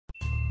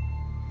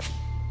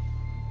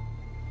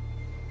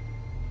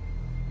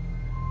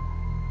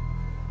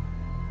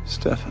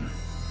Stefan.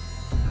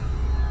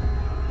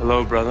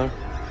 Hello, brother.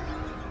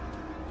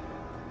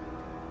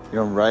 You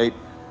don't write.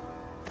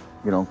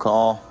 You don't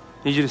call.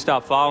 Need you to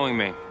stop following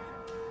me.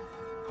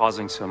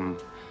 Causing some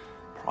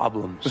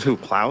problems. Who,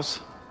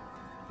 Klaus?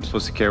 I'm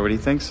supposed to care what he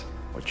thinks?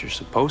 What you're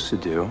supposed to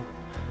do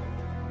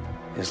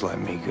is let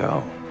me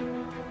go.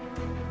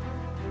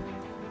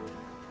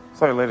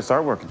 Saw your latest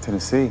artwork in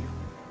Tennessee.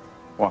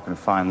 Walking a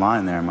fine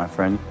line there, my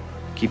friend.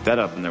 Keep that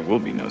up and there will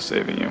be no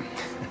saving you.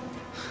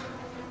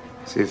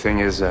 See, the thing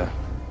is, I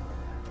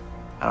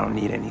don't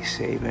need any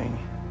saving.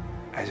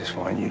 I just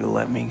want you to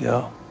let me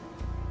go.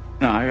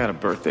 No, I got a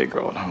birthday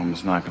girl at home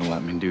who's not gonna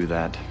let me do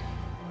that.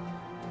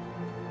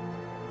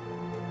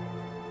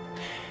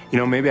 You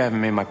know, maybe I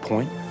haven't made my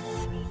point.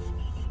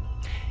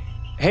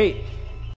 Hey,